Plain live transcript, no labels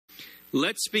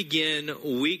Let's begin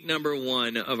week number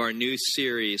 1 of our new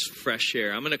series, Fresh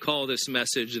Air. I'm going to call this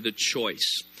message The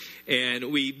Choice.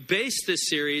 And we base this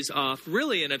series off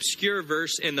really an obscure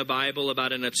verse in the Bible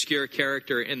about an obscure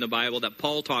character in the Bible that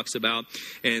Paul talks about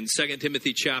in 2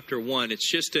 Timothy chapter 1. It's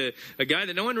just a guy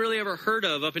that no one really ever heard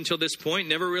of up until this point,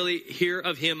 never really hear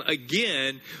of him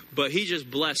again, but he just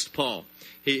blessed Paul.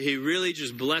 He really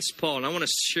just blessed Paul. And I want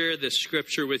to share this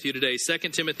scripture with you today. 2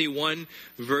 Timothy 1,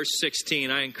 verse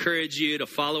 16. I encourage you to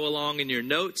follow along in your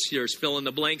notes. There's fill in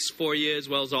the blanks for you, as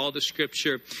well as all the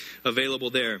scripture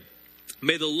available there.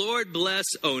 May the Lord bless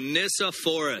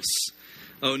Onesiphorus.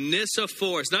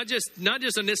 Onesiphorus. Not just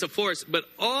Onesiphorus, but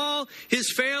all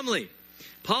his family.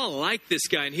 Paul liked this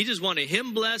guy, and he just wanted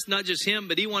him blessed, not just him,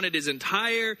 but he wanted his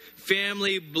entire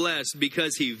family blessed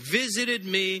because he visited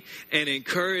me and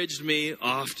encouraged me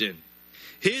often.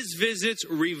 His visits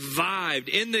revived.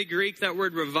 In the Greek, that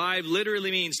word revive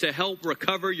literally means to help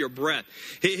recover your breath.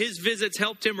 His visits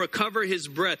helped him recover his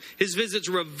breath. His visits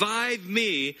revived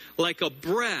me like a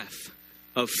breath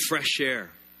of fresh air.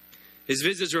 His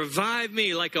visits revived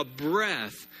me like a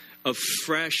breath of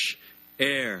fresh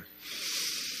air.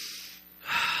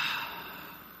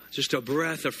 Just a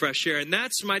breath of fresh air. And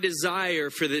that's my desire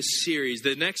for this series,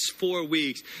 the next 4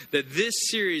 weeks, that this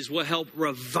series will help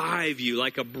revive you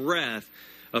like a breath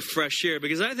of fresh air.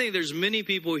 Because I think there's many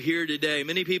people here today,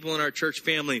 many people in our church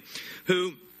family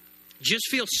who just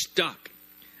feel stuck.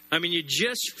 I mean, you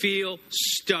just feel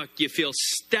stuck. You feel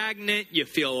stagnant. You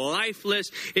feel lifeless.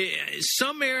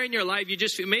 Some area in your life, you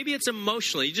just feel, maybe it's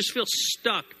emotionally. You just feel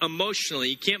stuck emotionally.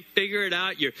 You can't figure it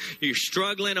out. You're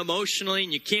struggling emotionally,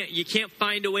 and you can't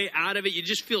find a way out of it. You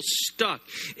just feel stuck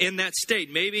in that state.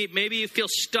 Maybe you feel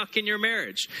stuck in your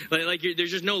marriage.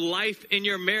 There's just no life in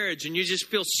your marriage, and you just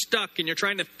feel stuck, and you're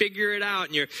trying to figure it out,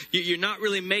 and you're not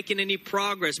really making any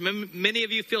progress. Many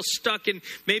of you feel stuck in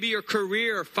maybe your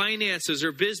career or finances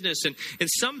or business. And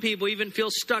some people even feel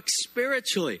stuck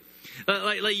spiritually.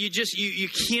 You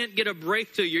can't get a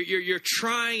breakthrough. You're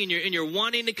trying and you're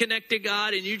wanting to connect to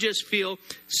God, and you just feel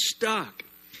stuck.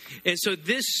 And so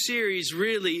this series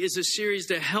really is a series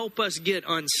to help us get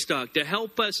unstuck, to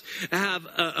help us have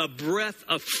a breath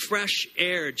of fresh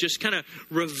air, just kind of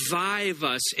revive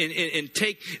us and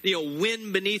take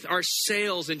wind beneath our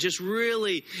sails and just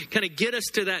really kind of get us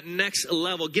to that next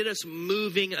level, get us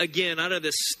moving again out of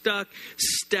this stuck,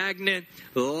 stagnant,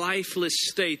 lifeless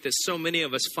state that so many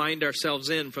of us find ourselves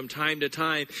in from time to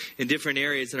time in different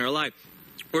areas in our life.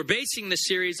 We're basing this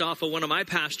series off of one of my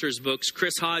pastor's books,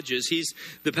 Chris Hodges. He's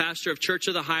the pastor of Church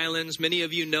of the Highlands. Many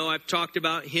of you know I've talked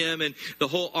about him and the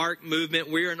whole ARC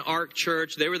movement. We're an ARC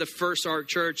church. They were the first ARC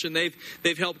church, and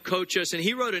they've helped coach us. And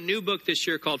he wrote a new book this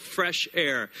year called Fresh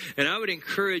Air. And I would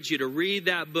encourage you to read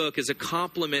that book as a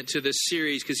complement to this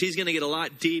series, because he's going to get a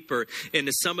lot deeper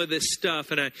into some of this stuff.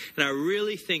 And I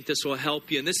really think this will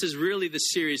help you. And this is really the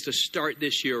series to start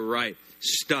this year right.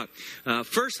 Stuck.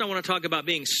 First, I want to talk about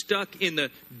being stuck in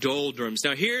the doldrums.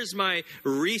 Now, here's my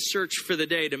research for the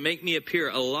day to make me appear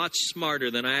a lot smarter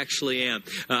than I actually am.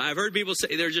 I've heard people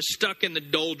say they're just stuck in the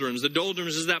doldrums. The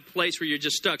doldrums is that place where you're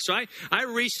just stuck. So I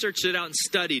researched it out and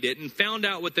studied it and found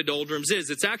out what the doldrums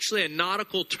is. It's actually a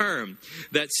nautical term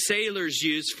that sailors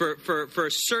use for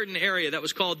a certain area that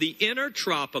was called the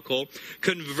Intertropical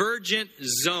Convergent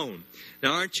Zone.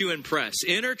 Now, aren't you impressed?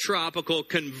 Intertropical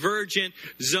Convergent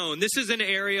Zone. This is an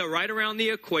area right around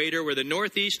the equator where the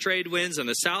northeast trade winds and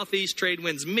the southeast trade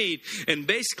winds meet and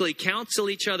basically cancel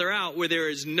each other out, where there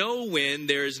is no wind,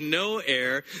 there is no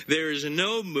air, there is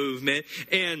no movement.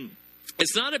 And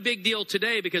it's not a big deal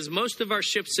today because most of our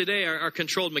ships today are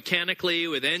controlled mechanically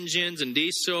with engines and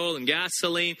diesel and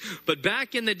gasoline. But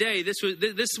back in the day, this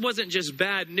wasn't just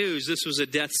bad news. This was a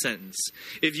death sentence.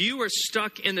 If you were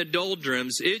stuck in the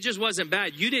doldrums, it just wasn't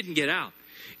bad. You didn't get out.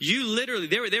 You literally,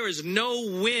 there was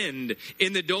no wind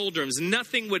in the doldrums.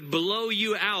 Nothing would blow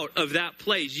you out of that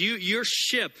place. Your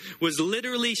ship was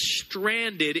literally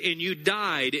stranded and you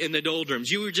died in the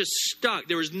doldrums. You were just stuck.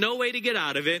 There was no way to get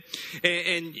out of it.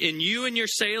 And you and your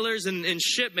sailors and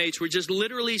shipmates were just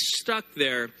literally stuck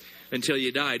there until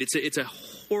you died. It's a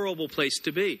horrible place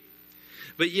to be.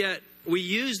 But yet, we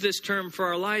use this term for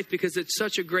our life because it's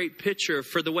such a great picture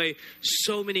for the way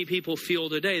so many people feel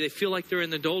today. They feel like they're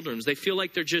in the doldrums. They feel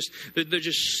like they're just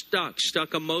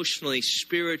stuck emotionally,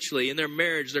 spiritually, in their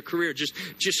marriage, their career, just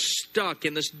stuck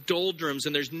in this doldrums.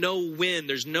 And there's no wind,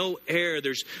 there's no air,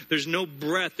 there's no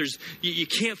breath. You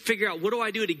can't figure out, what do I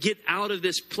do to get out of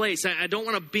this place? I don't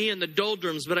want to be in the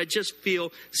doldrums, but I just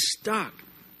feel stuck.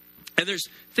 And there's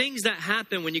things that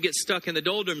happen when you get stuck in the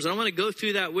doldrums. And I want to go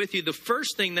through that with you. The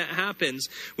first thing that happens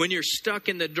when you're stuck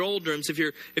in the doldrums, if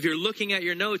you're looking at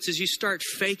your notes, is you start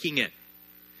faking it.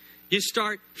 You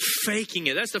start faking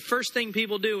it. That's the first thing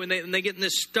people do when they get in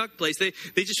this stuck place. They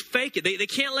just fake it. They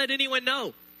can't let anyone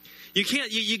know. You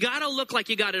can't. You got to look like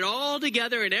you got it all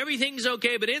together and everything's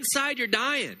okay, but inside you're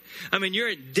dying. I mean, you're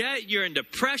in debt, you're in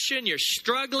depression, you're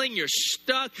struggling, you're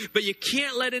stuck, but you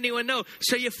can't let anyone know,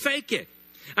 so you fake it.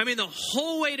 I mean, the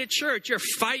whole way to church, you're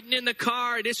fighting in the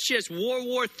car, and it's just World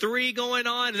War III going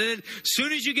on, and then as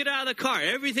soon as you get out of the car,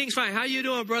 everything's fine. How you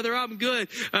doing, brother? I'm good.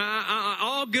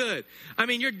 All good. I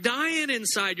mean, you're dying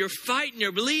inside, you're fighting,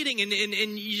 you're bleeding, and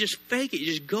you just fake it. You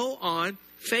just go on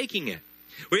faking it.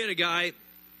 We had a guy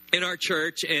in our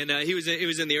church, and he was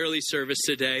in the early service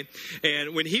today.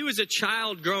 And when he was a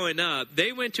child growing up,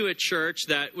 they went to a church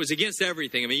that was against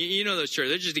everything. I mean, you know those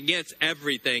churches, they're just against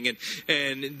everything.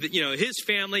 And you know, his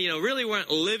family, really weren't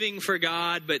living for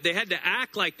God, but they had to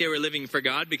act like they were living for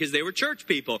God because they were church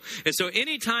people. And so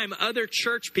anytime other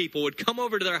church people would come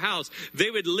over to their house,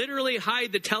 they would literally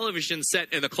hide the television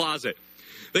set in the closet.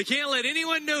 They can't let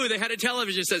anyone know they had a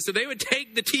television set. So they would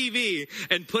take the TV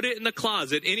and put it in the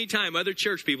closet anytime other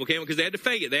church people came, because they had to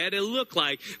fake it. They had to look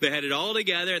like they had it all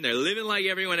together and they're living like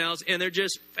everyone else, and they're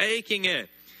just faking it.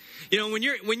 When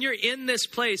you're in this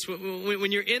place,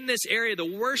 when you're in this area, the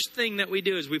worst thing that we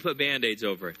do is we put Band-Aids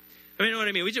over it. I mean, you know what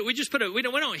I mean? We just put we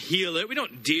don't heal it. We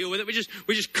don't deal with it.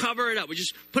 We just cover it up. We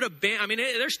just put a band. I mean,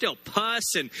 there's still pus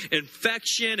and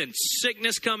infection and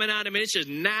sickness coming out. I mean, it's just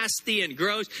nasty and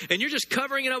gross. And you're just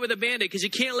covering it up with a Band-Aid because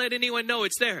you can't let anyone know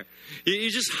it's there.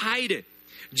 You just hide it.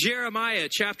 Jeremiah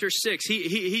chapter 6,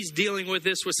 he's dealing with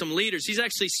this with some leaders. He's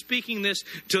actually speaking this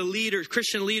to leaders,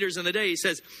 Christian leaders in the day. He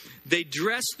says, "They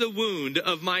dress the wound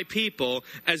of my people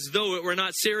as though it were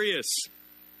not serious."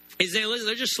 He's saying, listen,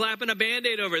 they're just slapping a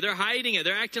Band-Aid over it. They're hiding it.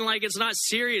 They're acting like it's not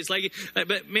serious.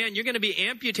 But man, you're going to be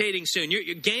amputating soon.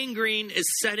 Your gangrene is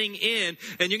setting in,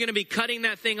 and you're going to be cutting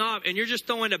that thing off, and you're just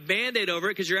throwing a Band-Aid over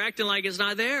it because you're acting like it's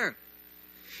not there.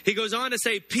 He goes on to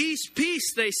say, peace,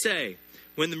 peace, they say,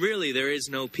 when really there is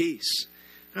no peace.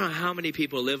 I don't know how many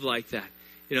people live like that.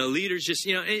 Leaders just,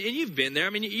 and you've been there. I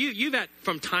mean, you've had,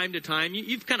 from time to time,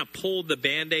 you've kind of pulled the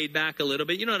Band-Aid back a little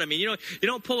bit. You know what I mean? You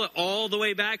don't pull it all the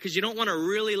way back because you don't want to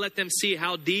really let them see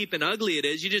how deep and ugly it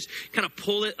is. You just kind of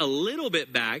pull it a little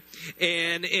bit back,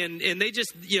 and they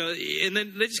just, and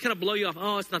then they just kind of blow you off.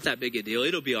 Oh, it's not that big a deal.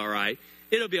 It'll be all right.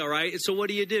 It'll be all right. And so what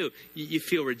do? You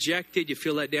feel rejected. You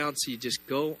feel let down. So you just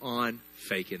go on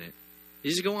faking it. You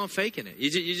just go on faking it.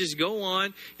 You just go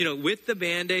on, with the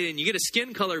Band-Aid, and you get a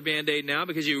skin color Band-Aid now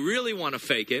because you really want to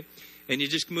fake it, and you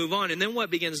just move on. And then what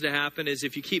begins to happen is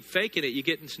if you keep faking it, you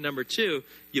get into number 2,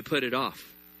 you put it off.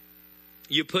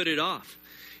 You put it off.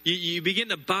 You begin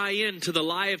to buy into the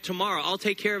lie of tomorrow. I'll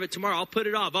take care of it tomorrow. I'll put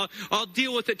it off. I'll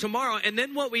deal with it tomorrow. And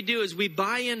then what we do is we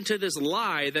buy into this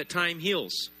lie that time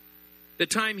heals. That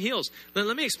time heals.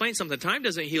 Let me explain something. Time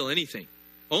doesn't heal anything.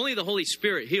 Only the Holy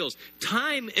Spirit heals.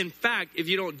 Time, in fact, if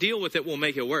you don't deal with it, will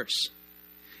make it worse.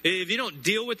 If you don't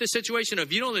deal with the situation,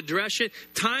 if you don't address it,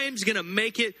 time's going to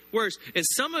make it worse. And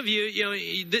some of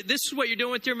you, this is what you're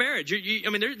doing with your marriage.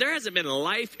 There hasn't been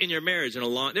life in your marriage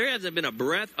there hasn't been a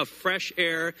breath of fresh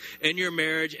air in your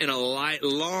marriage in a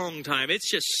long time.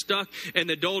 It's just stuck in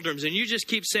the doldrums. And you just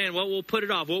keep saying, well, we'll put it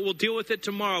off. Well, we'll deal with it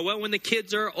tomorrow. Well, when the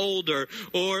kids are older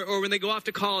or when they go off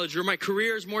to college or my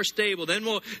career is more stable, then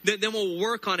we'll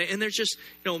work on it. And there's just,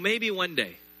 maybe one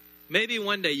day. Maybe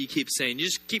one day you keep saying, you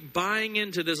just keep buying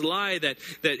into this lie that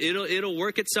it'll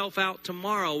work itself out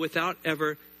tomorrow without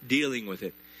ever dealing with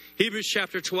it. Hebrews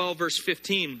chapter 12, verse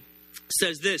 15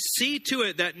 says this, "See to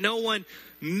it that no one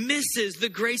misses the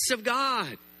grace of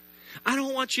God." I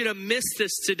don't want you to miss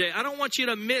this today. I don't want you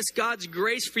to miss God's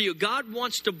grace for you. God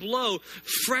wants to blow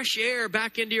fresh air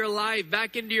back into your life,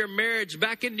 back into your marriage,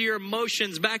 back into your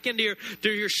emotions, back into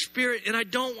your spirit. And I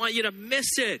don't want you to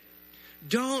miss it.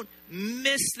 Don't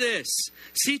miss this.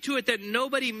 See to it that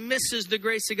nobody misses the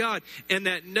grace of God and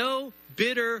that no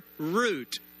bitter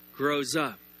root grows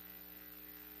up.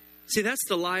 See, that's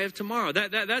the lie of tomorrow.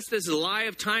 That's this lie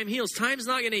of time heals. Time's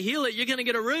not going to heal it. You're going to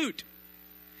get a root.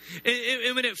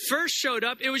 And when it first showed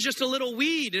up, it was just a little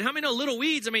weed. And how many know little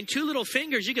weeds? 2 little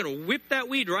fingers, you can whip that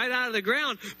weed right out of the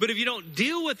ground. But if you don't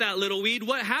deal with that little weed,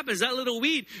 what happens? That little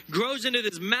weed grows into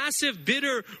this massive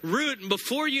bitter root. And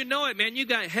before you know it, man, you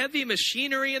got heavy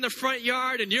machinery in the front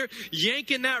yard and you're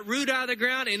yanking that root out of the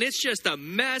ground. And it's just a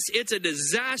mess. It's a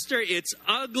disaster. It's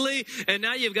ugly. And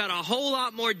now you've got a whole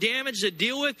lot more damage to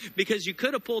deal with because you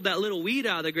could have pulled that little weed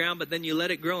out of the ground, but then you let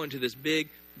it grow into this big,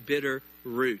 bitter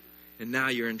root. And now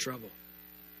you're in trouble.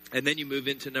 And then you move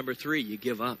into number 3. You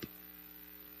give up.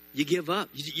 You give up.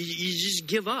 You just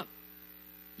give up.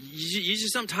 You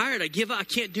just, I'm tired. I give up. I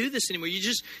can't do this anymore. You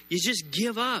just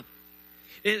give up.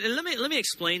 And let me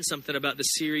explain something about the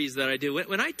series that I do.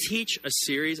 When I teach a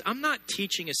series, I'm not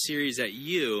teaching a series at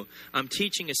you. I'm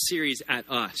teaching a series at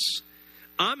us.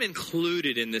 I'm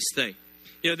included in this thing.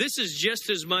 This is just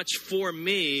as much for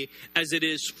me as it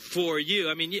is for you.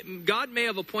 I mean, God may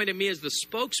have appointed me as the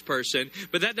spokesperson,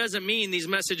 but that doesn't mean these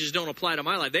messages don't apply to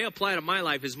my life. They apply to my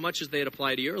life as much as they'd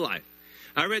apply to your life.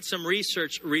 I read some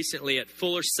research recently at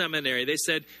Fuller Seminary. They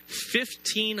said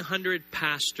 1,500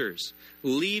 pastors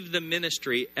leave the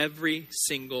ministry every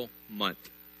single month.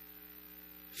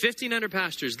 1,500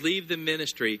 pastors leave the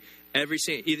ministry every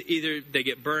single, either they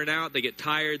get burned out, they get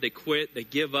tired, they quit, they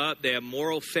give up, they have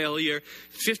moral failure.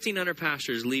 1,500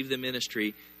 pastors leave the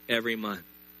ministry every month.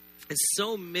 And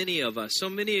so many of us, so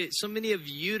many of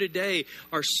you today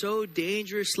are so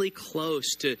dangerously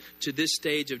close to this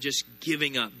stage of just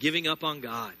giving up on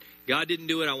God. God didn't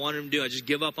do what I wanted him to do. I just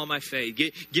give up on my faith.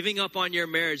 Giving up on your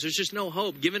marriage. There's just no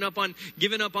hope. Giving up on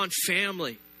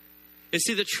family. And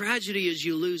see, the tragedy is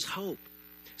you lose hope.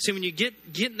 See, when you get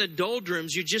in the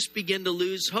doldrums, you just begin to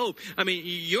lose hope. I mean,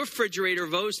 your refrigerator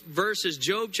verse is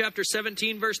Job chapter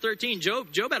 17, verse 13. Job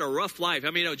had a rough life.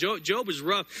 I mean, Job was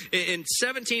rough. In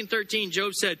 17:13,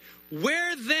 Job said,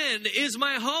 "Where then is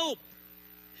my hope?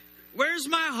 Where's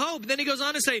my hope?" Then he goes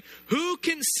on to say, "Who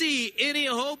can see any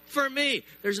hope for me?"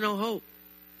 There's no hope.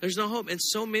 There's no hope. And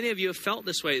so many of you have felt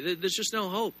this way. There's just no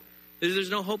hope.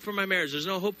 There's no hope for my marriage. There's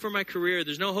no hope for my career.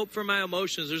 There's no hope for my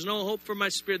emotions. There's no hope for my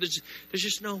spirit. There's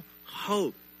just no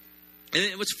hope.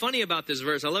 And what's funny about this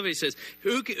verse, I love it. He says,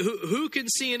 who can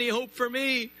see any hope for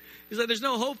me? He's like, there's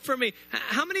no hope for me.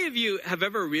 How many of you have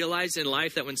ever realized in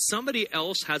life that when somebody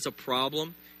else has a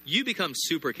problem, you become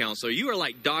super counselor? You are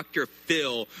like Dr.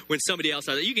 Phil when somebody else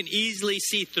has it. You can easily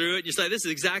see through it. You're like, this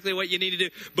is exactly what you need to do.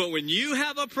 But when you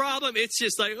have a problem, it's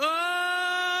just like,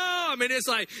 I mean, it's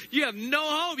like you have no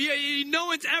hope. No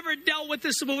one's ever dealt with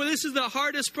this. But this is the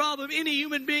hardest problem any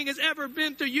human being has ever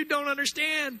been through. You don't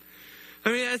understand.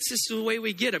 I mean, that's just the way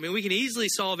we get. I mean, we can easily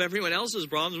solve everyone else's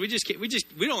problems.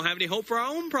 We don't have any hope for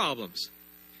our own problems.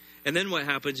 And then what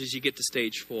happens is you get to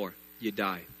stage 4. You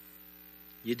die.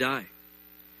 You die.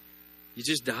 You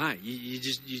just die.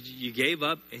 You gave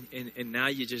up, and now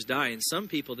you just die. And some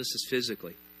people, this is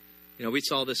physically. We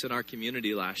saw this in our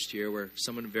community last year where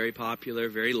someone very popular,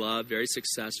 very loved, very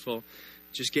successful,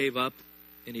 just gave up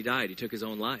and he died. He took his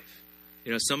own life.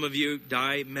 Some of you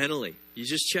die mentally. You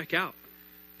just check out.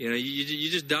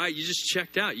 You just die. You just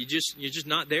checked out. You're just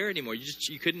not there anymore.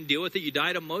 You couldn't deal with it. You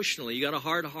died emotionally. You got a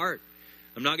hard heart.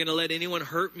 I'm not going to let anyone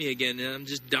hurt me again. And I'm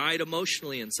just died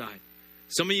emotionally inside.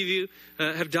 Some of you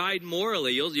have died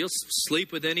morally. You'll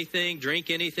sleep with anything, drink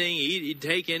anything, eat,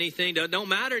 take anything. Don't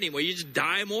matter anymore. You just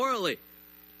die morally.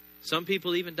 Some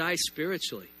people even die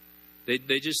spiritually. They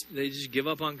just give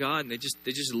up on God and they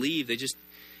just leave.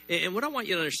 And what I want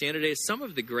you to understand today is some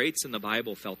of the greats in the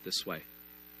Bible felt this way.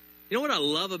 You know what I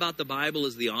love about the Bible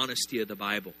is the honesty of the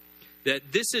Bible.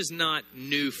 That this is not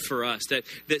new for us. That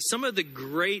some of the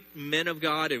great men of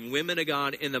God and women of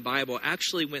God in the Bible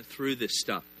actually went through this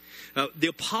stuff. The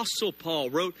Apostle Paul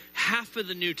wrote half of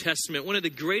the New Testament, one of the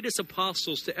greatest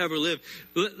apostles to ever live.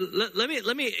 Let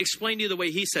me explain to you the way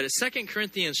he said it. 2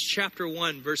 Corinthians chapter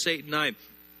 1, verse 8 and 9.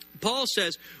 Paul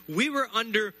says, we were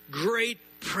under great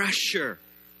pressure,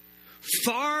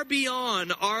 far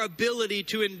beyond our ability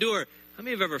to endure. How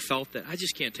many have ever felt that? I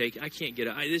just can't take it. I can't get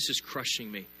it. This is crushing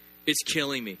me. It's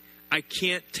killing me. I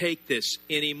can't take this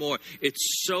anymore.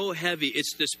 It's so heavy.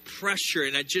 It's this pressure,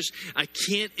 and I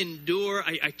can't endure.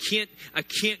 I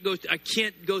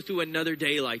can't go through another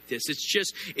day like this.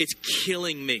 It's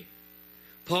killing me.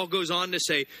 Paul goes on to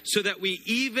say, so that we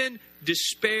even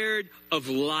despaired of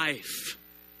life.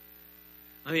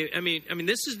 I mean,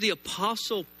 this is the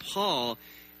Apostle Paul,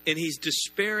 and he's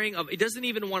despairing of. He doesn't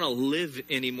even want to live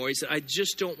anymore. He said, I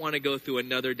just don't want to go through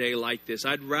another day like this.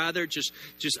 I'd rather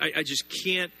I just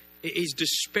can't. He's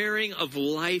despairing of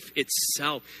life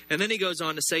itself. And then he goes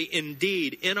on to say,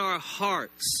 indeed, in our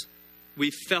hearts, we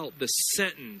felt the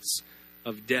sentence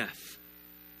of death.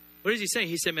 What is he saying?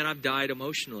 He said, man, I've died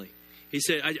emotionally. He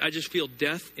said, I just feel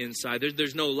death inside.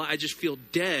 There's no lie. I just feel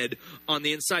dead on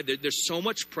the inside. There's so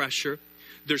much pressure.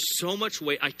 There's so much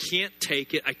weight. I can't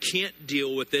take it. I can't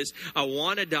deal with this. I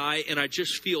want to die, and I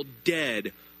just feel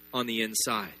dead on the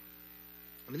inside.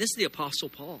 I mean, this is the Apostle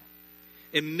Paul.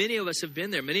 And many of us have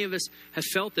been there. Many of us have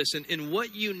felt this. And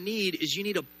what you need is you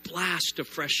need a blast of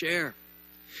fresh air.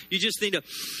 You just need to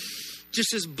just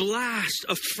this blast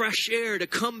of fresh air to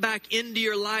come back into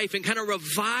your life and kind of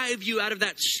revive you out of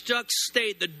that stuck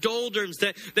state, the doldrums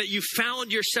that you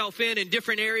found yourself in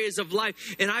different areas of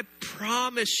life. And I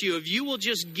promise you, if you will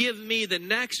just give me the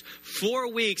next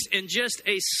 4 weeks and just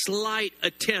a slight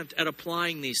attempt at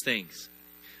applying these things,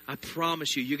 I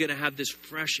promise you, you're going to have this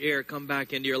fresh air come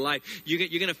back into your life. You're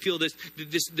going to feel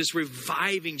this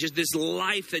reviving, just this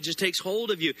life that just takes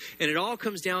hold of you. And it all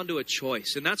comes down to a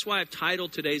choice. And that's why I've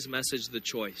titled today's message, The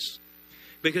Choice.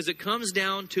 Because it comes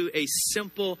down to a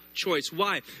simple choice.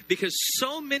 Why? Because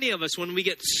so many of us, when we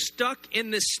get stuck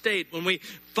in this state, when we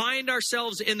find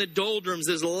ourselves in the doldrums,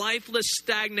 this lifeless,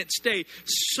 stagnant state,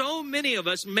 so many of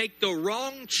us make the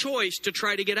wrong choice to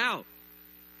try to get out.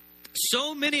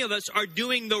 So many of us are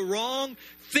doing the wrong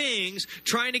things,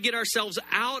 trying to get ourselves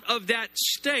out of that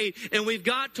state. And we've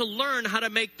got to learn how to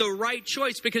make the right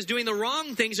choice, because doing the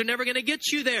wrong things are never going to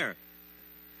get you there.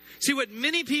 See, what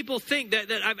many people think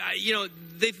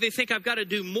they think I've got to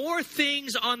do more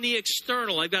things on the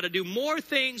external. I've got to do more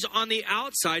things on the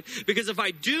outside, because if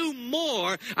I do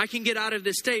more, I can get out of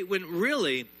this state. When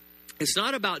really, it's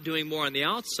not about doing more on the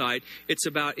outside. It's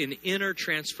about an inner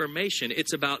transformation.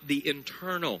 It's about the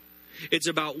internal. It's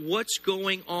about what's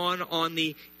going on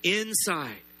the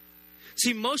inside.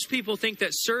 See, most people think that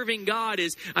serving God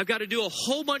is, I've got to do a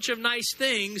whole bunch of nice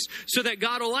things so that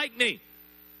God will like me.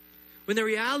 When the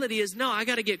reality is, no, I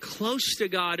got to get close to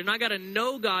God and I got to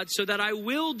know God so that I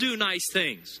will do nice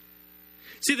things.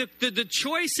 See, the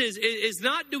choice is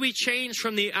not, do we change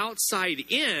from the outside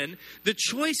in? The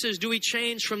choice is, do we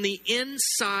change from the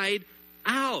inside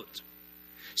out?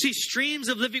 See, streams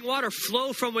of living water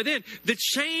flow from within. The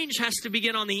change has to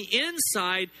begin on the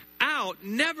inside out,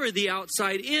 never the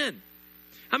outside in.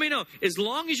 I mean, no, as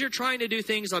long as you're trying to do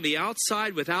things on the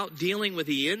outside without dealing with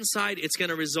the inside, it's going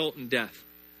to result in death.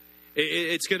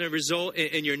 It's going to result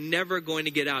in you're never going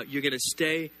to get out. You're going to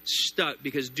stay stuck,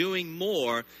 because doing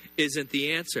more isn't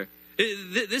the answer.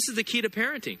 This is the key to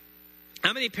parenting.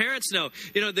 How many parents know?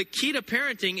 The key to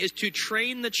parenting is to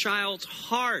train the child's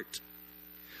heart.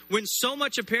 When so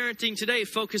much of parenting today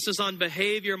focuses on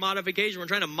behavior modification, we're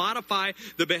trying to modify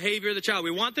the behavior of the child.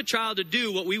 We want the child to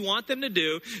do what we want them to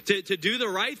do the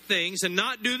right things and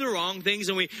not do the wrong things.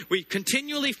 And we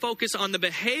continually focus on the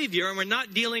behavior, and we're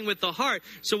not dealing with the heart.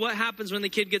 So what happens when the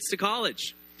kid gets to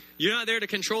college? You're not there to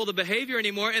control the behavior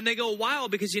anymore, and they go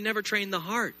wild because you never train the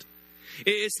heart.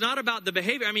 It's not about the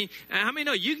behavior. I mean, how many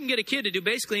know you can get a kid to do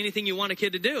basically anything you want a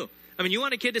kid to do? I mean, you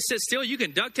want a kid to sit still, you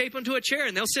can duct tape them to a chair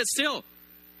and they'll sit still.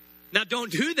 Now,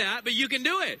 don't do that, but you can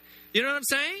do it. You know what I'm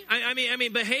saying? I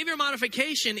mean, behavior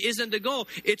modification isn't the goal.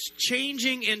 It's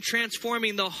changing and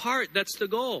transforming the heart. That's the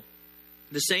goal.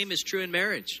 The same is true in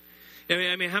marriage.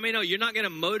 I mean, how many know you're not going to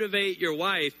motivate your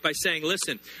wife by saying,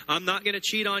 listen, I'm not going to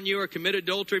cheat on you or commit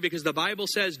adultery because the Bible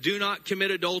says do not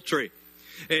commit adultery.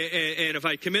 And if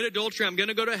I commit adultery, I'm going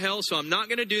to go to hell, so I'm not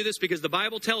going to do this because the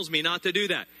Bible tells me not to do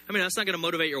that. I mean, that's not going to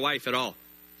motivate your wife at all.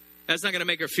 That's not going to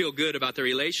make her feel good about the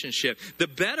relationship. The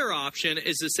better option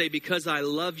is to say, because I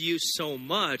love you so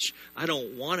much, I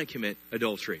don't want to commit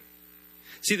adultery.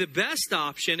 See, the best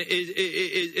option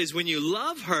is when you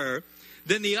love her,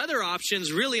 then the other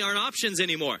options really aren't options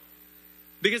anymore.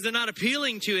 Because they're not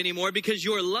appealing to you anymore, because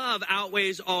your love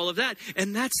outweighs all of that.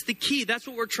 And that's the key. That's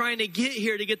what we're trying to get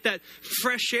here, to get that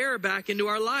fresh air back into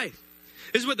our life.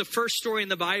 This is what the first story in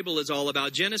the Bible is all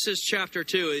about. Genesis chapter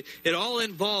 2. It all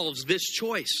involves this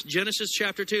choice. Genesis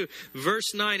chapter 2,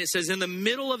 verse 9, it says, in the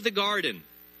middle of the garden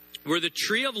were the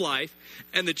tree of life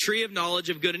and the tree of knowledge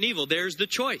of good and evil. There's the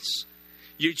choice.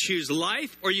 You choose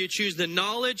life or you choose the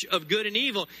knowledge of good and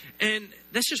evil. And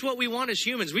that's just what we want as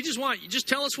humans. We just want, just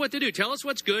tell us what to do. Tell us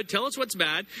what's good. Tell us what's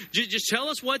bad. Just tell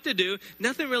us what to do.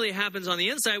 Nothing really happens on the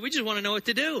inside. We just want to know what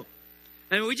to do.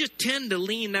 And we just tend to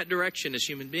lean that direction as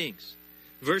human beings.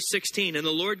 Verse 16, and the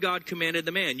Lord God commanded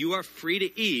the man, you are free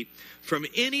to eat from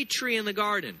any tree in the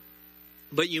garden,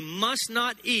 but you must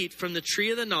not eat from the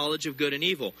tree of the knowledge of good and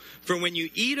evil. For when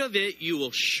you eat of it, you will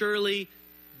surely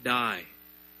die.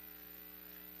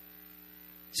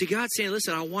 See, God's saying,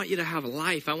 listen, I want you to have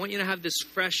life. I want you to have this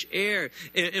fresh air.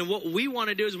 And what we want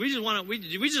to do is we just want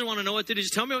to know what to do.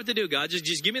 Just tell me what to do, God.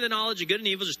 Just give me the knowledge of good and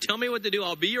evil. Just tell me what to do.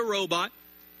 I'll be your robot.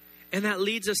 And that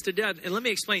leads us to death. And let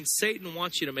me explain, Satan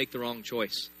wants you to make the wrong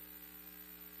choice.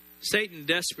 Satan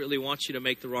desperately wants you to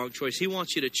make the wrong choice. He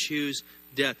wants you to choose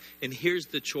death. And here's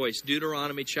the choice.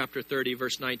 Deuteronomy chapter 30,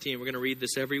 verse 19. We're going to read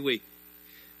this every week.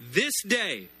 This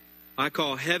day I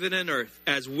call heaven and earth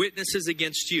as witnesses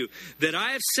against you, that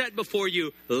I have set before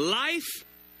you life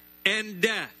and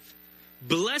death,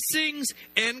 blessings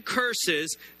and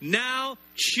curses. Now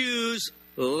choose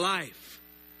life,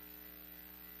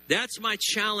 That's my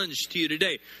challenge to you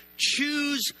today.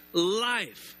 Choose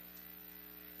life.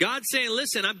 God's saying,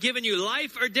 listen, I'm giving you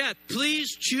life or death.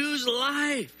 Please choose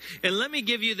life. And let me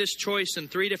give you this choice in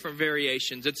 3 different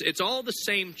variations. It's all the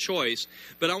same choice,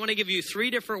 but I want to give you 3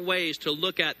 different ways to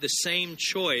look at the same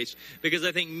choice, because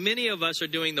I think many of us are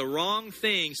doing the wrong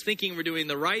things, thinking we're doing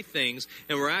the right things,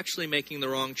 and we're actually making the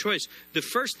wrong choice. The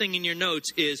first thing in your notes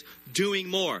is doing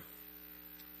more.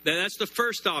 That's the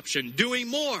first option, doing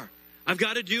more. I've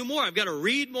got to do more. I've got to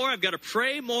read more. I've got to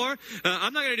pray more.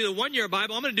 I'm not going to do the 1-year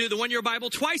Bible. I'm going to do the 1-year Bible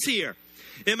twice a year.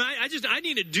 I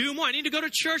need to do more. I need to go to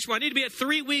church more. I need to be at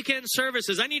 3 weekend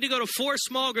services. I need to go to 4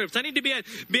 small groups. I need to be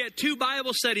at 2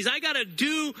 Bible studies. I got to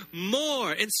do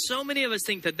more. And so many of us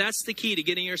think that that's the key to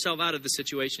getting yourself out of the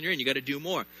situation you're in. You got to do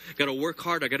more. Got to work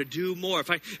harder. I got to do more. If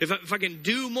I can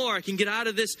do more, I can get out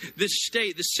of this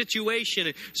state, this situation.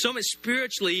 And so much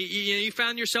spiritually, you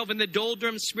found yourself in the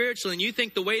doldrums spiritually, and you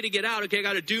think the way to get out, okay, I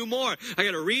got to do more. I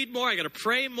got to read more. I got to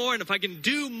pray more. And if I can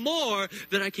do more,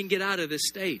 then I can get out of this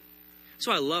state. That's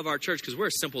why I love our church, because we're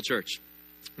a simple church.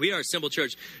 We are a simple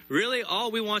church. Really, all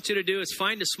we want you to do is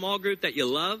find a small group that you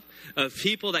love, of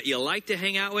people that you like to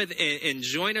hang out with, and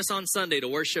join us on Sunday to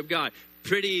worship God.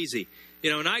 Pretty easy. You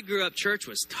know, when I grew up, church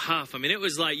was tough. I mean, it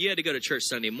was like you had to go to church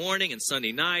Sunday morning and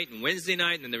Sunday night and Wednesday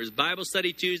night, and then there was Bible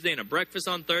study Tuesday and a breakfast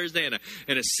on Thursday and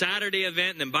a Saturday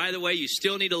event. And then, by the way, you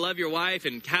still need to love your wife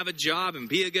and have a job and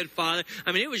be a good father.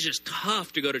 I mean, it was just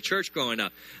tough to go to church growing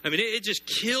up. I mean, it just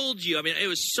killed you. I mean, it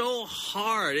was so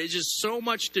hard. It's just so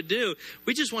much to do.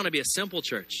 We just want to be a simple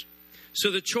church. So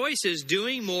the choice is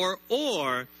doing more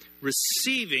or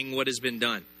receiving what has been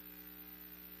done.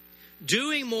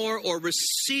 Doing more or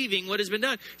receiving what has been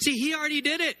done. See, he already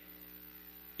did it.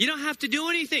 You don't have to do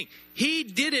anything. He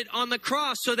did it on the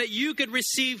cross so that you could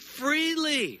receive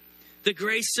freely the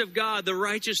grace of God, the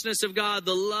righteousness of God,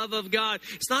 the love of God.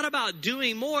 It's not about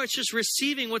doing more. It's just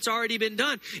receiving what's already been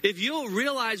done. If you'll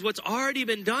realize what's already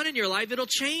been done in your life, it'll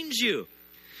change you.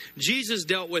 Jesus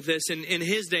dealt with this in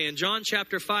his day. In John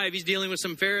chapter 5, he's dealing with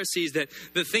some Pharisees that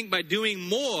think by doing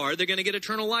more, they're going to get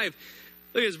eternal life.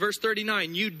 Look at this, verse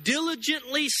 39. You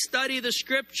diligently study the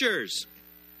scriptures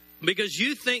because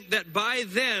you think that by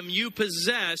them you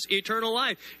possess eternal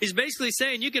life. He's basically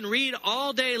saying you can read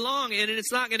all day long and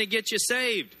it's not going to get you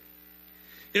saved.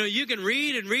 You know, you can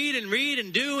read and read and read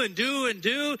and do and do and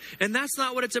do, and that's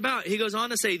not what it's about. He goes on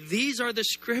to say, these are the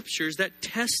scriptures that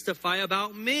testify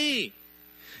about me.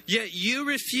 Yet you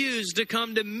refuse to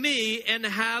come to me and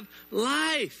have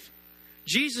life.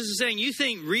 Jesus is saying, you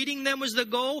think reading them was the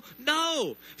goal?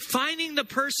 No. Finding the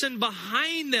person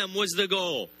behind them was the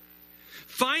goal.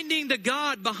 Finding the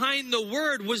God behind the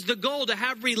word was the goal, to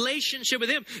have relationship with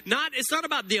him. It's not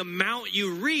about the amount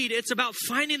you read. It's about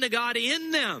finding the God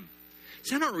in them.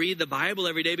 So I don't read the Bible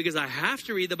every day because I have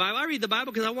to read the Bible. I read the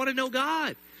Bible because I want to know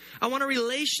God. I want a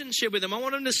relationship with him. I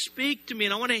want him to speak to me,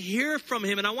 and I want to hear from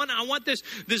him. And I want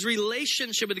this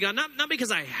relationship with God. Not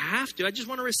because I have to. I just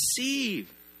want to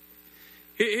receive.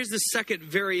 Here's the second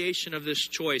variation of this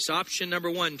choice. Option number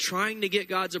 1, trying to get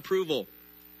God's approval.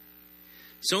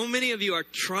 So many of you are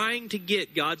trying to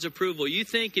get God's approval. You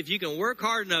think if you can work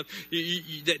hard enough,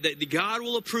 that God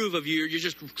will approve of you. You're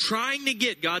just trying to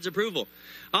get God's approval.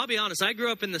 I'll be honest, I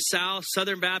grew up in the South,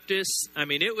 Southern Baptist. I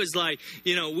mean, it was like,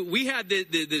 you know, we had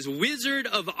this Wizard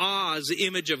of Oz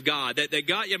image of God. That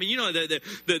God, I mean, you know,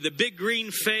 the big green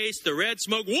face, the red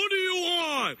smoke. What do you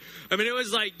want? I mean, it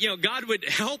was like, you know, God would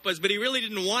help us, but he really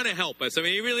didn't want to help us. I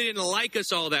mean, he really didn't like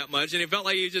us all that much. And it felt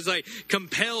like he was just like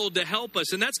compelled to help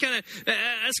us. And that's kind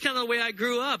of the way I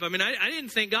grew up. I mean, I didn't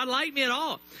think God liked me at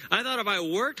all. I thought if I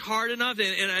worked hard enough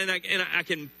and I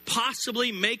can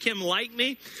possibly make him like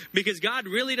me, because God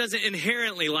really doesn't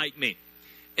inherently like me.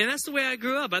 And that's the way I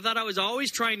grew up. I thought I was always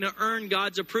trying to earn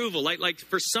God's approval. Like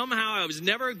for somehow I was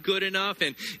never good enough.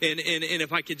 And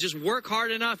if I could just work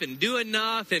hard enough and do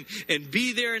enough and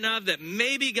be there enough, that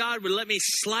maybe God would let me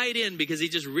slide in, because he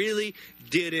just really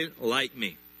didn't like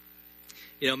me.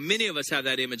 You know, many of us have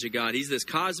that image of God. He's this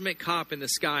cosmic cop in the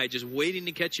sky just waiting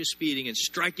to catch you speeding and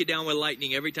strike you down with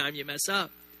lightning every time you mess up.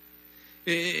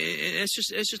 And it's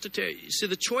just so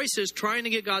the choice is trying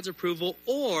to get God's approval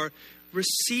or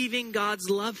receiving God's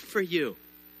love for you.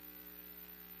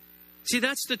 See,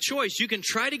 that's the choice. You can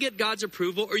try to get God's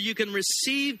approval, or you can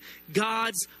receive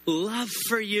God's love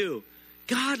for you.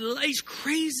 God, he's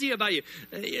crazy about you.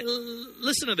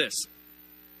 Listen to this.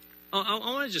 I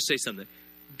want to just say something.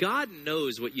 God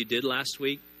knows what you did last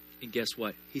week, and guess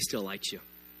what? He still likes you.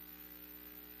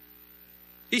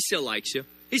 He still likes you.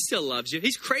 He still loves you.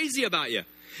 He's crazy about you.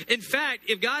 In fact,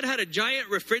 if God had a giant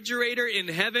refrigerator in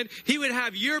heaven, he would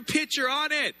have your picture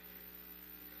on it.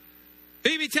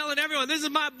 He'd be telling everyone, this is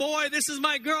my boy, this is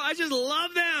my girl. I just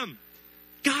love them.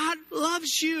 God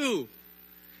loves you.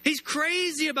 He's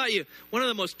crazy about you. One of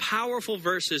the most powerful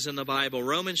verses in the Bible,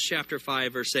 Romans chapter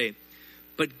 5, verse 8.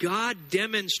 But God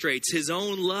demonstrates his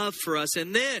own love for us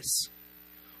in this.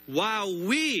 While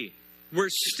we were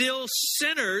still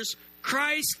sinners,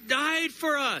 Christ died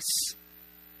for us.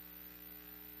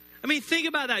 I mean, think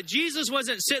about that. Jesus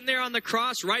wasn't sitting there on the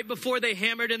cross right before they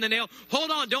hammered in the nail. Hold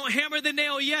on, don't hammer the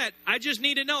nail yet. I just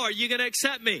need to know, are you going to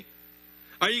accept me?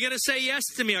 Are you going to say yes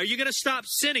to me? Are you going to stop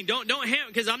sinning? Don't hammer,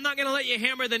 because I'm not going to let you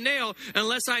hammer the nail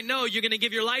unless I know you're going to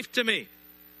give your life to me.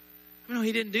 No,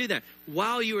 he didn't do that.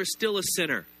 While you were still a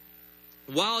sinner,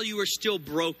 while you were still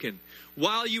broken,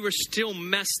 while you were still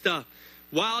messed up,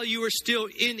 while you were still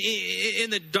in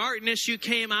the darkness you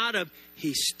came out of,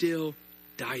 he still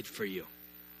died for you.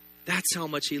 That's how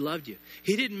much he loved you.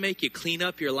 He didn't make you clean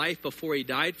up your life before he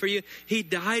died for you. He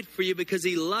died for you because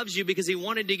he loves you, because he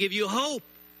wanted to give you hope.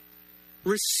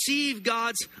 Receive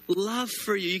God's love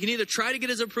for you. You can either try to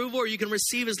get his approval or you can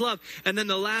receive his love. And then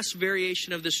the last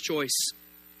variation of this choice.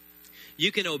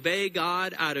 You can obey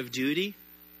God out of duty.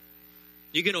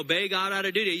 You can obey God out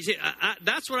of duty. You see,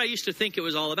 that's what I used to think it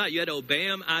was all about. You had to obey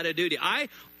him out of duty. I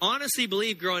honestly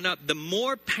believe growing up, the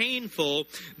more painful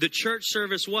the church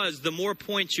service was, the more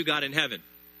points you got in heaven.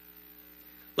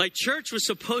 Like, church was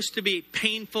supposed to be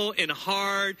painful and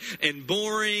hard and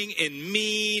boring and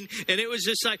mean. And it was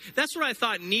just like, that's what I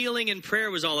thought kneeling in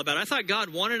prayer was all about. I thought God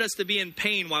wanted us to be in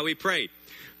pain while we prayed.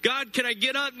 God, can I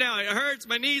get up now? It hurts.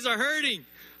 My knees are hurting.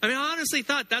 I mean, I honestly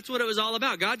thought that's what it was all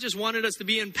about. God just wanted us to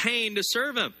be in pain to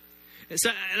serve him.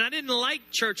 And I didn't like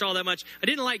church all that much. I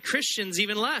didn't like Christians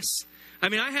even less. I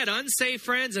mean, I had unsaved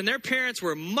friends, and their parents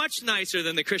were much nicer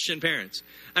than the Christian parents.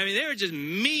 I mean, they were just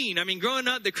mean. I mean, growing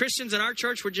up, the Christians in our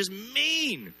church were just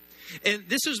mean. And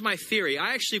this was my theory.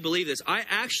 I actually believe this. I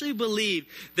actually believe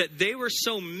that they were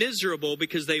so miserable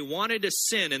because they wanted to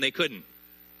sin and they couldn't.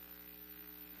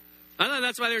 I thought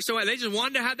that's why they were so. They just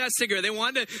wanted to have that cigarette. They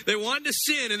wanted to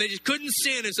sin, and they just couldn't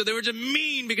sin, and so they were just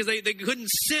mean because they couldn't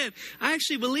sin. I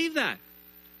actually believe that.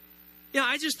 Yeah,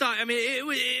 I just thought. I mean,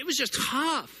 it was just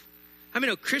tough. I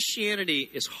mean, Christianity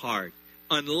is hard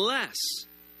unless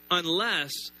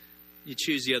you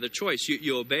choose the other choice.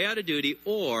 You obey out of duty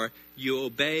or you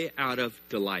obey out of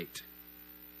delight.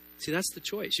 See, that's the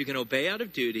choice. You can obey out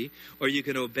of duty or you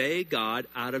can obey God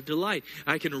out of delight.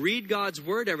 I can read God's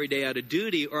word every day out of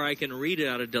duty or I can read it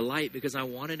out of delight because I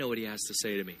want to know what he has to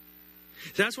say to me.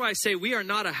 So that's why I say we are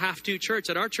not a have-to church.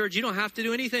 At our church, you don't have to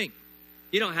do anything.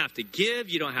 You don't have to give.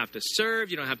 You don't have to serve.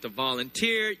 You don't have to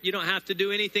volunteer. You don't have to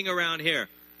do anything around here.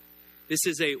 This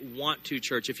is a want-to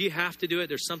church. If you have to do it,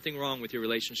 there's something wrong with your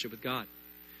relationship with God.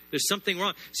 There's something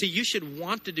wrong. See, you should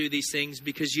want to do these things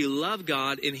because you love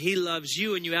God and he loves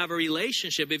you and you have a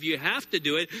relationship. If you have to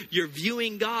do it, you're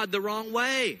viewing God the wrong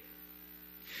way.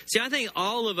 See, I think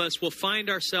all of us will find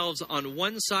ourselves on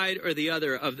one side or the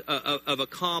other of a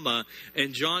comma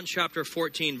in John chapter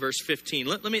 14, verse 15.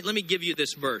 Let me give you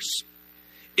this verse.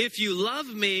 If you love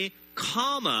me,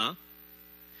 comma,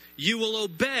 you will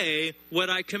obey what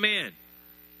I command.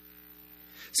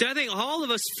 See, I think all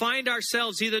of us find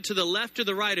ourselves either to the left or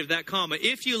the right of that comma.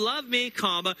 If you love me,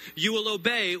 comma, you will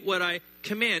obey what I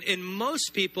command. And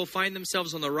most people find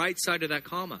themselves on the right side of that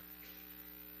comma.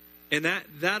 And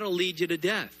that'll lead you to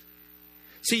death.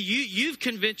 See, you've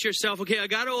convinced yourself, okay, I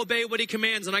got to obey what he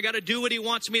commands and I got to do what he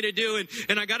wants me to do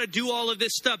and I got to do all of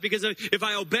this stuff because if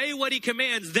I obey what he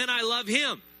commands, then I love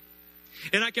him.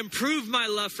 And I can prove my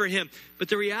love for him. But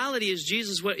the reality is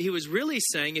Jesus, what he was really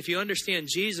saying, if you understand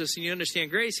Jesus and you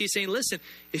understand grace, he's saying, listen,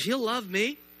 if you'll love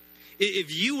me,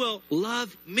 if you will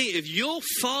love me, if you'll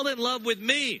fall in love with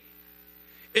me,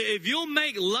 if you'll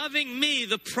make loving me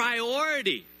the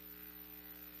priority,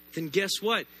 then guess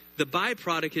what? The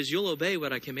byproduct is you'll obey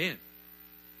what I command.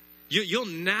 You'll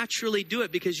naturally do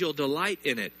it because you'll delight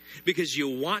in it, because you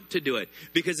want to do it,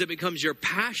 because it becomes your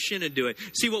passion to do it.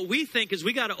 See, what we think is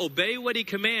we got to obey what he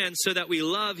commands so that we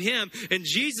love him. And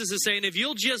Jesus is saying, if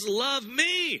you'll just love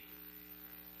me,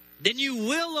 then you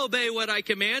will obey what I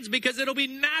commands because it'll be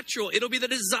natural. It'll be the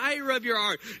desire of your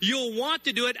heart. You'll want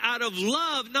to do it out of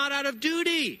love, not out of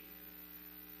duty.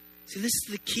 See, this is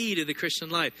the key to the Christian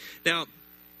life. Now,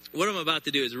 what I'm about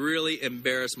to do is really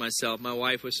embarrass myself. My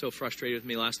wife was so frustrated with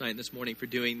me last night and this morning for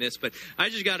doing this, but I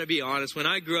just got to be honest. When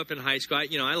I grew up in high school,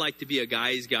 I like to be a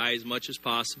guy's guy as much as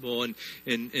possible, and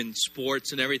in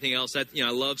sports and everything else. I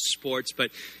love sports,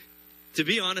 but To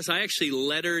be honest, I actually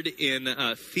lettered in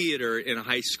theater in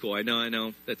high school. I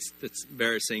know, that's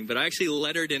embarrassing, but I actually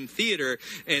lettered in theater,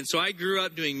 and so I grew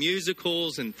up doing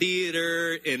musicals and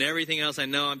theater and everything else. I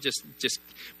know I'm just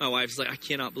my wife's like, I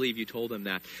cannot believe you told him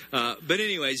that. But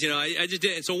anyways, I just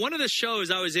did. And so one of the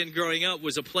shows I was in growing up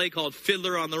was a play called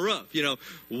Fiddler on the Roof.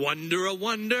 Wonder, a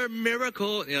wonder,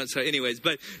 miracle. So anyways,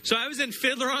 so I was in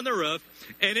Fiddler on the Roof,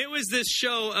 and it was this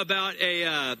show about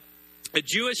a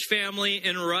Jewish family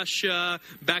in Russia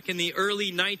back in the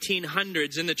early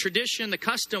 1900s. And the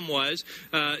custom was,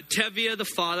 Tevye, the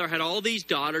father, had all these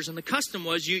daughters. And the custom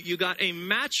was you got a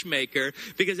matchmaker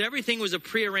because everything was a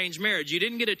prearranged marriage. You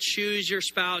didn't get to choose your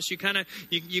spouse. You kind of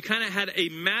had a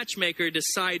matchmaker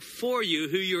decide for you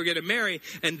who you were going to marry.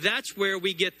 And that's where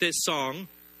we get this song.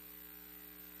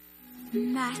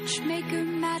 Matchmaker,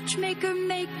 matchmaker,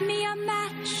 make me a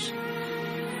match.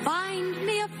 Find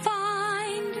me a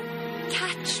find.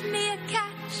 Catch me a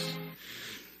catch.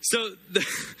 So,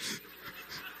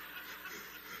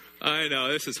 I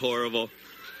know, this is horrible.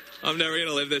 I'm never going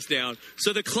to live this down.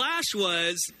 So the clash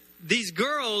was, these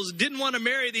girls didn't want to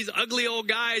marry these ugly old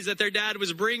guys that their dad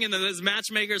was bringing, and those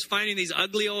matchmakers finding these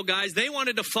ugly old guys. They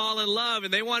wanted to fall in love,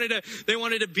 and they wanted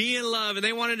to be in love, and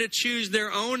they wanted to choose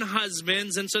their own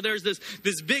husbands. And so there's this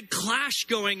big clash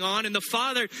going on. And the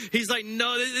father, he's like,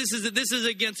 no, this is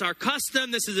against our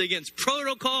custom. This is against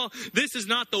protocol. This is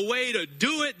not the way to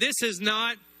do it. This is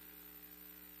not.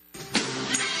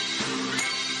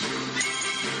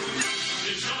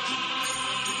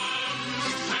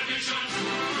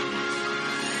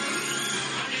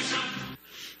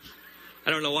 I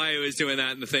don't know why he was doing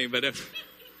that in the thing, but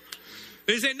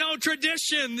they say, no,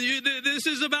 tradition. This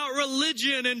is about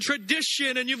religion and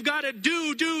tradition, and you've got to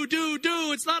do.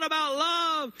 It's not about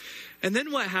love. And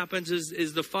then what happens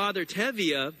is the father,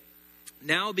 Tevye,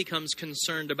 now becomes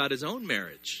concerned about his own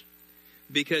marriage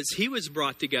because he was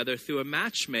brought together through a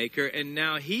matchmaker, and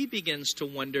now he begins to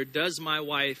wonder, does my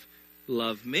wife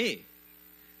love me?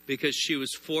 Because she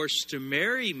was forced to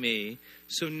marry me.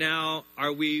 So now,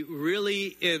 are we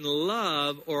really in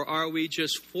love, or are we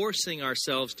just forcing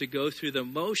ourselves to go through the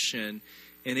motion?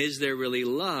 And is there really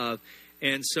love?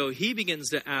 And so he begins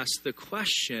to ask the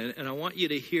question, and I want you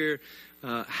to hear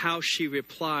how she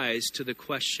replies to the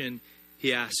question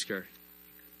he asked her.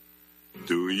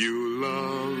 Do you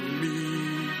love me?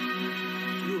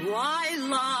 Do I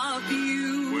love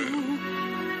you? Well.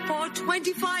 For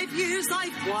 25 years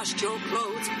I've washed your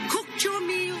clothes, cooked your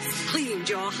meals, cleaned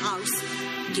your house,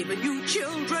 given you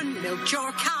children, milked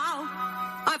your cow.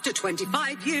 After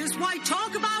 25 years, why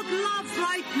talk about love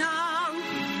right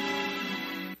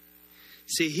now?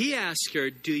 See, he asked her,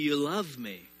 do you love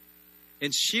me?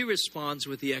 And she responds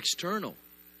with the external.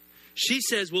 She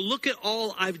says, well, look at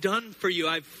all I've done for you.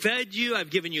 I've fed you. I've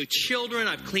given you children.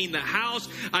 I've cleaned the house.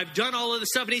 I've done all of the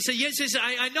stuff. And he said, yes,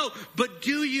 I know. But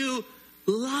do you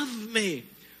love me?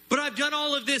 But I've done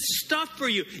all of this stuff for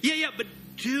you. Yeah, but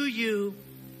do you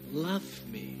love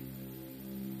me?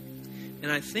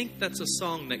 And I think that's a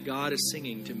song that God is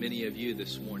singing to many of you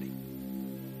this morning.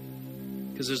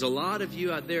 Because there's a lot of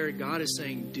you out there, God is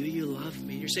saying, do you love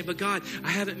me? You're saying, but God, I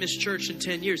haven't missed church in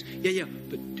 10 years. Yeah,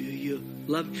 but do you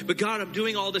love me? But God, I'm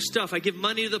doing all this stuff. I give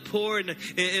money to the poor, and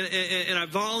I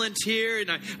volunteer,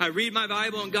 and I read my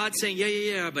Bible, and God's saying,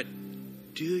 yeah, but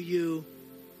do you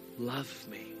love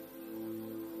me?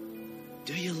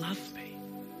 Do you love me?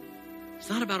 It's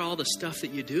not about all the stuff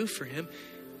that you do for Him.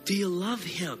 Do you love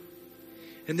Him?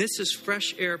 And this is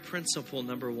fresh air principle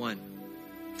number 1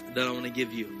 that I want to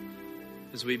give you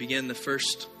as we begin the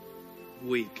first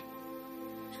week.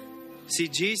 See,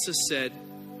 Jesus said,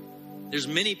 there's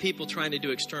many people trying to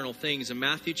do external things. In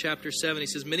Matthew chapter 7, He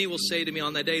says, many will say to me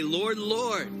on that day, Lord,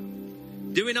 Lord,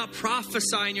 do we not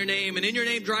prophesy in your name, and in your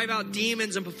name drive out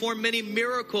demons and perform many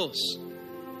miracles?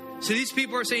 So these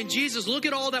people are saying, Jesus, look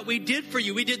at all that we did for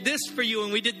you. We did this for you,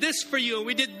 and we did this for you, and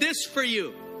we did this for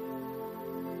you.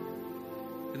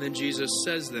 And then Jesus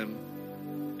says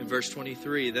them in verse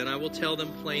 23, then I will tell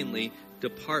them plainly,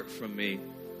 depart from me.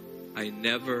 I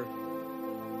never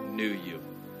knew you.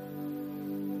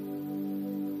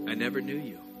 I never knew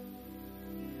you.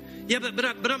 Yeah,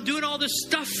 but I'm doing all this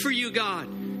stuff for you, God.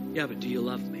 Yeah, but do you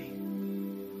love me?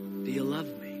 Do you love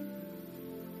me?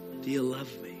 Do you love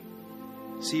me?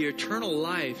 See, your eternal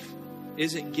life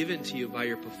isn't given to you by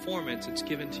your performance. It's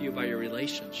given to you by your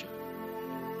relationship.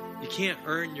 You can't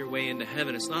earn your way into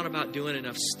heaven. It's not about doing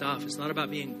enough stuff. It's not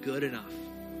about being good enough.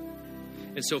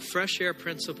 And so fresh air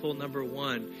principle number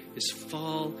 1 is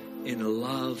fall in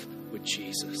love with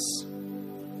Jesus.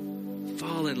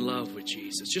 Fall in love with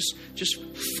Jesus. Just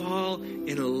fall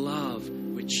in love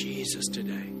with Jesus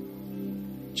today.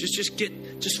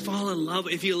 Just fall in love.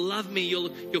 If you love me, you'll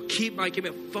keep my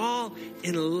commandment. Fall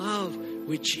in love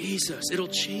with Jesus. It'll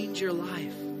change your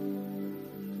life.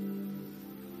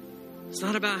 It's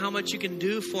not about how much you can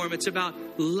do for him. It's about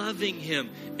loving him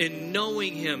and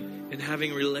knowing him and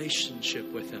having a relationship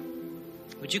with him.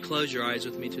 Would you close your eyes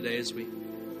with me today as we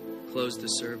close the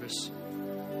service?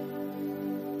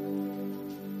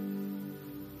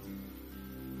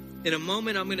 In a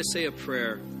moment, I'm going to say a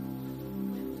prayer.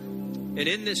 And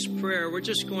in this prayer, we're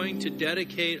just going to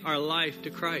dedicate our life to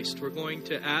Christ. We're going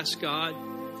to ask God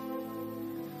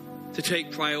to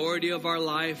take priority of our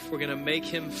life. We're going to make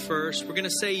him first. We're going to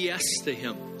say yes to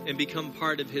him and become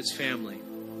part of his family.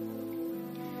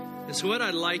 And so what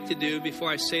I'd like to do before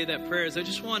I say that prayer is I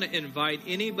just want to invite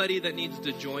anybody that needs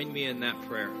to join me in that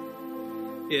prayer.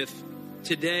 If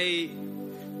today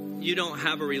you don't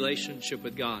have a relationship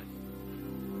with God,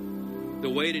 the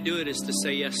way to do it is to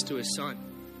say yes to his son.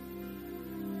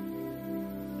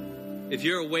 If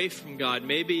you're away from God,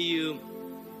 maybe you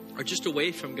are just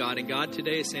away from God, and God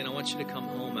today is saying, I want you to come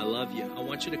home. I love you. I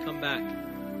want you to come back.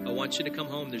 I want you to come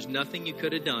home. There's nothing you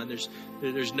could have done.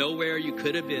 There's nowhere you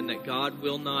could have been that God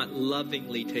will not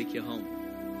lovingly take you home.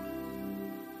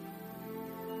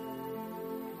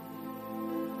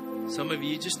 Some of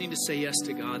you just need to say yes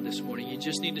to God this morning. You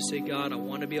just need to say, God, I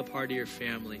want to be a part of your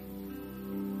family.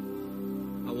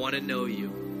 I want to know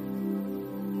you.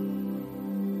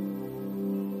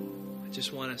 I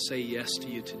just want to say yes to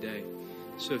you today.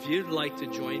 So if you'd like to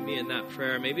join me in that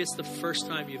prayer, maybe it's the first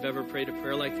time you've ever prayed a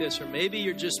prayer like this, or maybe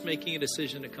you're just making a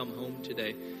decision to come home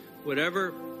today.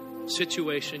 Whatever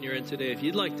situation you're in today, if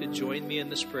you'd like to join me in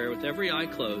this prayer with every eye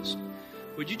closed,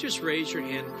 would you just raise your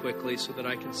hand quickly so that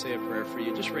I can say a prayer for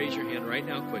you? Just raise your hand right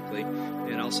now quickly,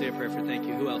 and I'll say a prayer for thank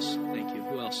you. Who else? Thank you.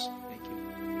 Who else? Thank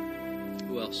you.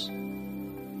 Who else?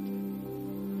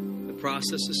 The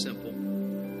process is simple.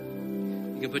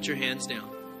 You can put your hands down.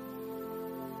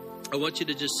 I want you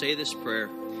to just say this prayer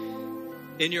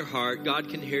in your heart. God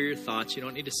can hear your thoughts. You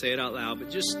don't need to say it out loud, but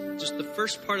just the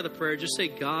first part of the prayer, just say,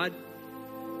 God,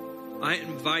 I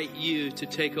invite you to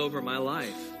take over my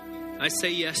life. I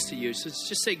say yes to you. So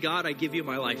just say, God, I give you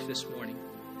my life this morning.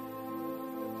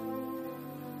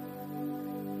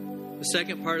 The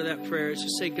second part of that prayer is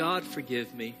just say, God,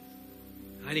 forgive me.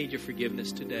 I need your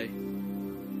forgiveness today.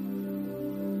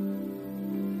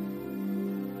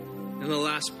 And the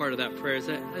last part of that prayer is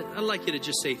that I'd like you to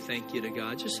just say thank you to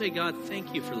God. Just say, God,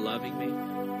 thank you for loving me.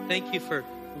 Thank you for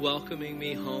welcoming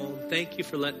me home. Thank you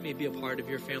for letting me be a part of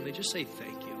your family. Just say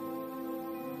thank you.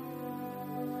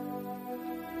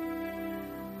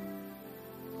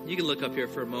 You can look up here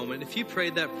for a moment. If you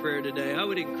prayed that prayer today, I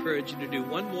would encourage you to do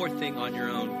one more thing on your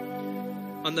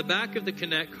own. On the back of the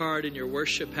Connect card in your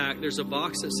worship pack, there's a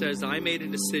box that says, I made a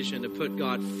decision to put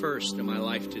God first in my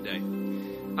life today.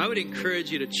 I would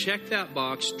encourage you to check that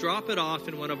box, drop it off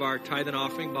in one of our tithe and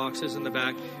offering boxes in the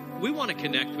back. We want to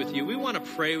connect with you. We want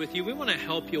to pray with you. We want to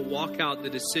help you walk out the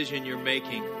decision you're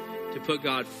making to put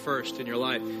God first in your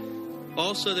life.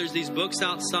 Also, there's these books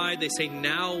outside. They say,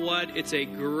 now what? It's a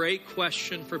great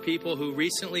question for people who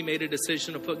recently made a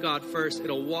decision to put God first.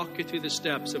 It'll walk you through the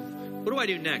steps of, what do I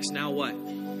do next? Now what?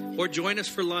 Or join us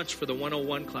for lunch for the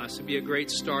 101 class. It'd be a great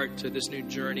start to this new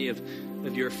journey of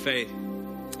your faith.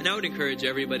 And I would encourage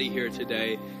everybody here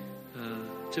today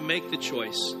to make the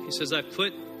choice. He says, I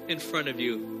put in front of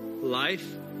you life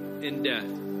and death.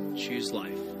 Choose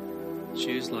life.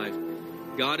 Choose life.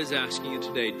 God is asking you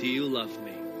today, do you love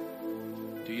me?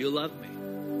 Do you love me?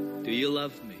 Do you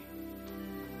love me?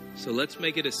 So let's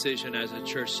make a decision as a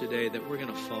church today that we're going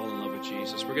to fall in love with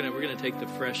Jesus. We're going to take the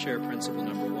fresh air principle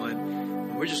number one,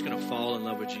 and we're just going to fall in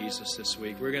love with Jesus this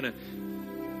week. We're going to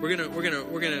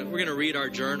read our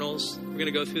journals. We're going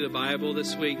to go through the Bible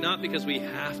this week, not because we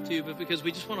have to, but because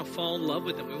we just want to fall in love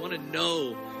with him. We want to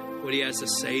know what he has to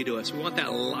say to us. We want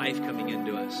that life coming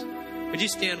into us. Would you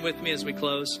stand with me as we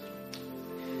close?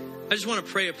 I just want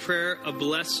to pray a prayer of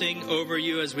blessing over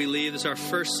you as we leave. This is our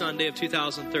first Sunday of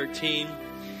 2013.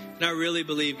 And I really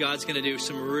believe God's going to do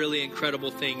some really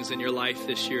incredible things in your life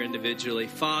this year individually.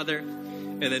 Father,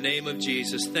 in the name of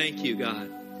Jesus, thank you, God,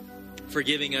 for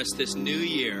giving us this new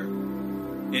year.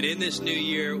 And in this new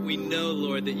year, we know,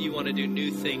 Lord, that you want to do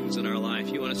new things in our life.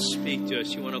 You want to speak to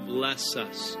us. You want to bless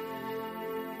us.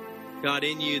 God,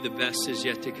 in you, the best is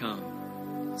yet to come.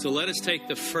 So let us take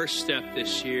the first step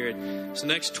this year. So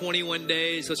next 21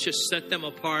 days, let's just set them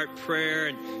apart, prayer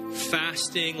and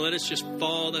fasting. Let us just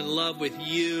fall in love with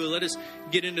you. Let us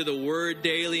get into the Word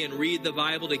daily and read the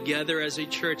Bible together as a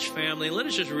church family. And let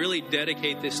us just really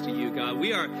dedicate this to you, God.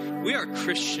 We are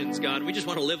Christians, God. We just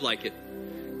want to live like it.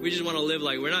 We just want to live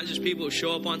like we're not just people who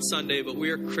show up on Sunday, but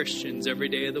we are Christians every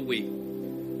day of the week.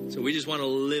 So we just want to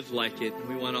live like it. And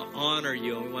we want to honor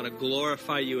you. And we want to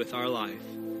glorify you with our life.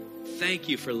 Thank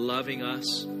you for loving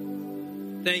us.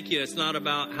 Thank you. It's not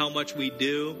about how much we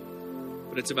do,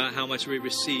 but it's about how much we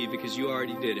receive because you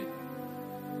already did it.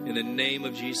 In the name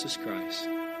of Jesus Christ.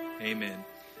 Amen.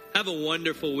 Have a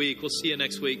wonderful week. We'll see you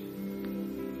next week.